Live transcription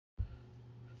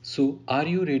So, are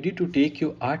you ready to take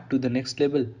your art to the next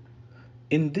level?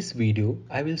 In this video,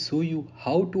 I will show you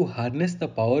how to harness the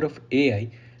power of AI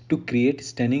to create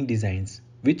stunning designs,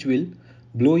 which will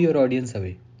blow your audience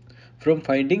away. From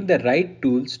finding the right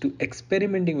tools to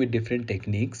experimenting with different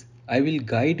techniques, I will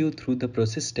guide you through the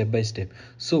process step by step.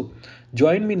 So,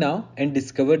 join me now and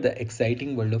discover the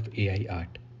exciting world of AI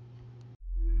art.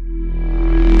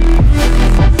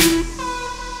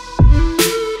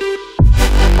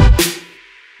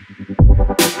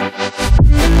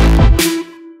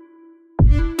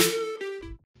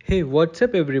 Hey, what's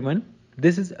up everyone?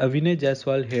 This is Avinay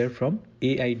Jaswal here from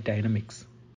AI Dynamics.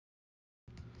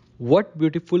 What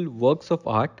beautiful works of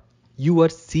art you are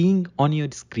seeing on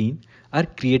your screen are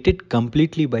created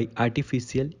completely by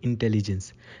artificial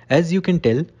intelligence. As you can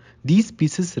tell, these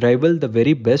pieces rival the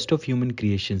very best of human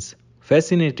creations.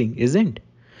 Fascinating, isn't?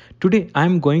 Today I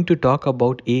am going to talk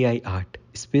about AI art,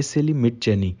 especially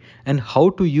Midjourney, and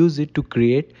how to use it to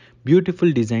create beautiful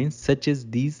designs such as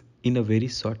these in a very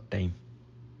short time.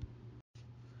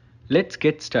 Let's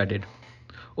get started.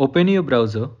 Open your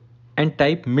browser and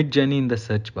type Midjourney in the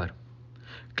search bar.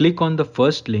 Click on the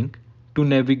first link to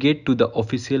navigate to the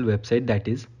official website, that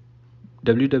is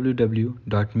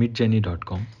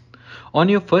www.midjourney.com. On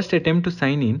your first attempt to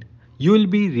sign in, you will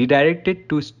be redirected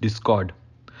to Discord.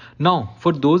 Now,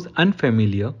 for those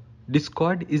unfamiliar,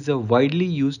 Discord is a widely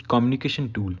used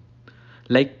communication tool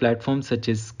like platforms such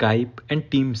as Skype and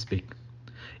TeamSpeak.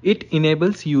 It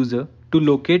enables users to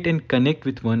locate and connect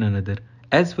with one another,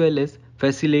 as well as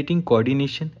facilitating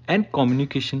coordination and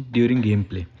communication during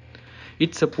gameplay.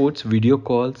 It supports video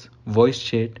calls, voice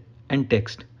chat, and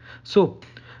text, so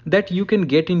that you can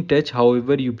get in touch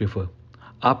however you prefer.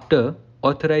 After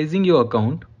authorizing your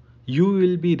account, you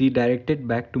will be redirected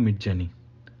back to Midjourney.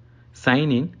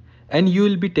 Sign in and you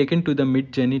will be taken to the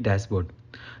Midjourney dashboard.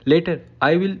 Later,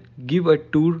 I will give a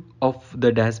tour of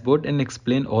the dashboard and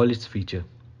explain all its features.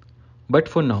 But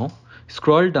for now,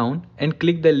 scroll down and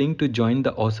click the link to join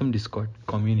the awesome Discord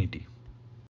community.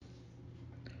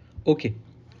 Okay,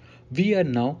 we are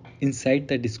now inside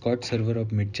the Discord server of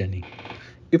Midjourney.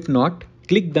 If not,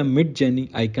 click the Midjourney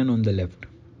icon on the left.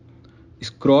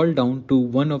 Scroll down to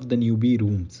one of the newbie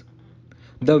rooms.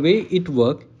 The way it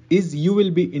works is you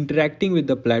will be interacting with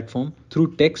the platform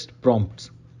through text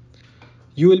prompts.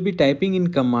 You will be typing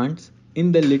in commands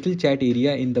in the little chat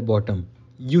area in the bottom.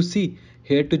 You see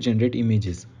here to generate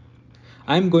images.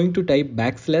 I am going to type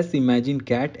backslash imagine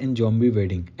cat and zombie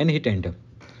wedding and hit enter.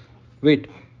 Wait,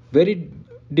 did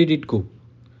it go?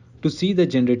 To see the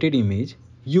generated image,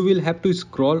 you will have to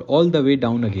scroll all the way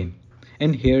down again.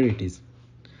 And here it is.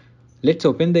 Let's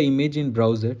open the image in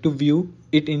browser to view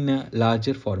it in a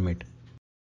larger format.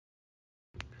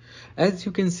 As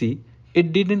you can see,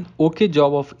 it did an okay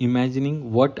job of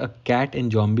imagining what a cat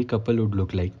and zombie couple would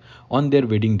look like on their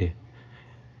wedding day,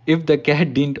 if the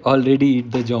cat didn't already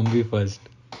eat the zombie first.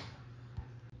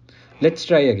 Let's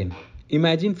try again.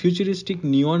 Imagine futuristic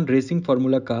neon racing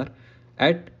formula car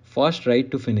at fast ride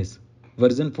to finish.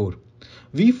 Version 4.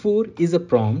 V4 is a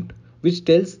prompt which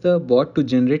tells the bot to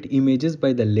generate images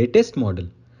by the latest model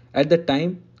at the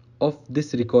time of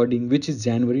this recording, which is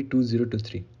January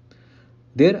 2023.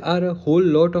 There are a whole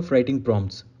lot of writing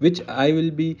prompts which I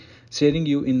will be sharing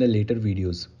you in the later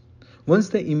videos. Once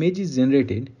the image is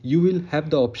generated, you will have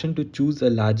the option to choose a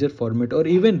larger format or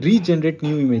even regenerate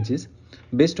new images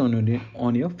based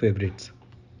on your favorites.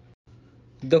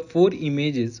 The four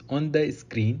images on the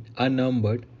screen are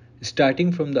numbered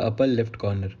starting from the upper left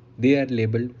corner. They are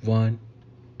labeled 1,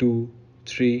 2,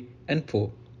 3 and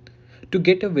 4. To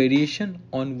get a variation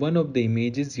on one of the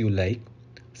images you like,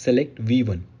 select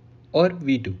V1 or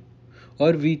V2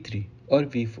 or V3 or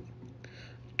V4.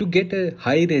 To get a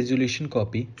high resolution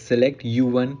copy, select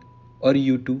U1 or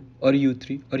U2 or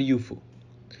U3 or U4.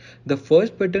 The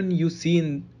first button you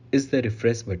see is the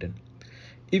refresh button.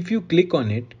 If you click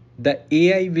on it, the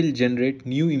AI will generate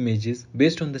new images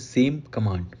based on the same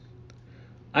command.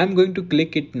 I'm going to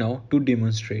click it now to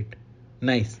demonstrate.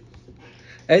 Nice.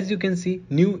 As you can see,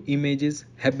 new images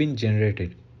have been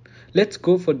generated. Let's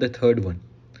go for the third one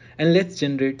and let's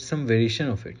generate some variation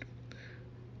of it.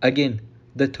 Again,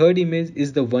 the third image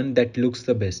is the one that looks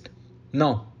the best.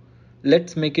 Now,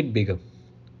 let's make it bigger.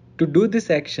 To do this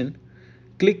action,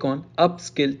 click on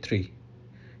Upscale 3.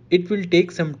 It will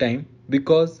take some time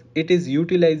because it is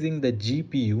utilizing the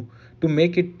GPU to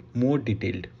make it more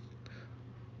detailed.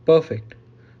 Perfect.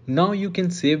 Now you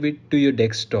can save it to your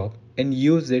desktop and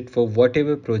use it for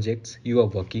whatever projects you are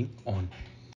working on.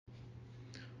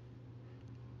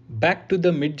 Back to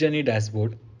the Midjourney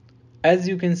dashboard. As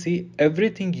you can see,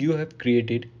 everything you have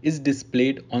created is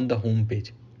displayed on the home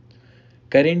page.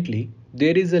 Currently,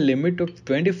 there is a limit of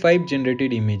 25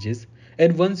 generated images,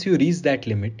 and once you reach that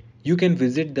limit, you can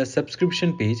visit the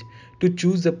subscription page to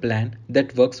choose a plan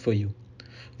that works for you.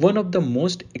 One of the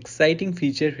most exciting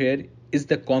features here is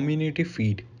the community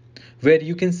feed, where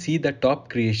you can see the top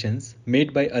creations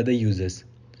made by other users.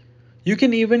 You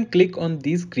can even click on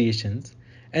these creations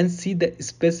and see the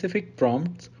specific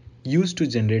prompts used to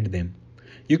generate them.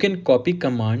 You can copy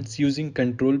commands using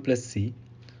Ctrl+C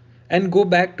and go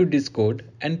back to Discord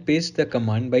and paste the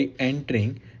command by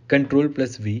entering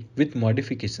Ctrl+V with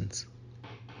modifications.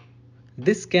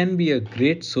 This can be a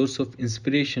great source of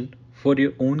inspiration for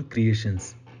your own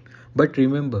creations. But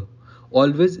remember,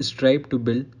 always strive to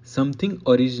build something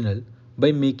original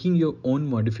by making your own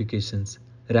modifications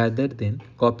rather than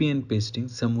copy and pasting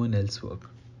someone else's work.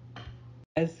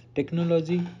 As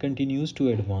technology continues to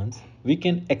advance, we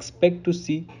can expect to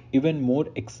see even more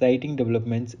exciting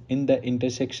developments in the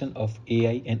intersection of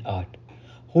AI and art.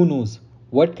 Who knows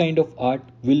what kind of art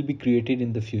will be created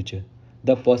in the future?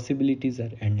 The possibilities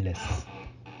are endless.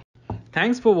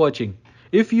 Thanks for watching.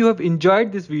 If you have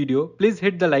enjoyed this video, please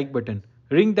hit the like button,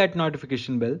 ring that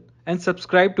notification bell, and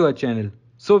subscribe to our channel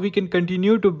so we can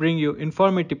continue to bring you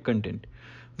informative content.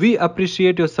 We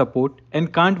appreciate your support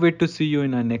and can't wait to see you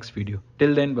in our next video.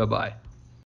 Till then, bye bye.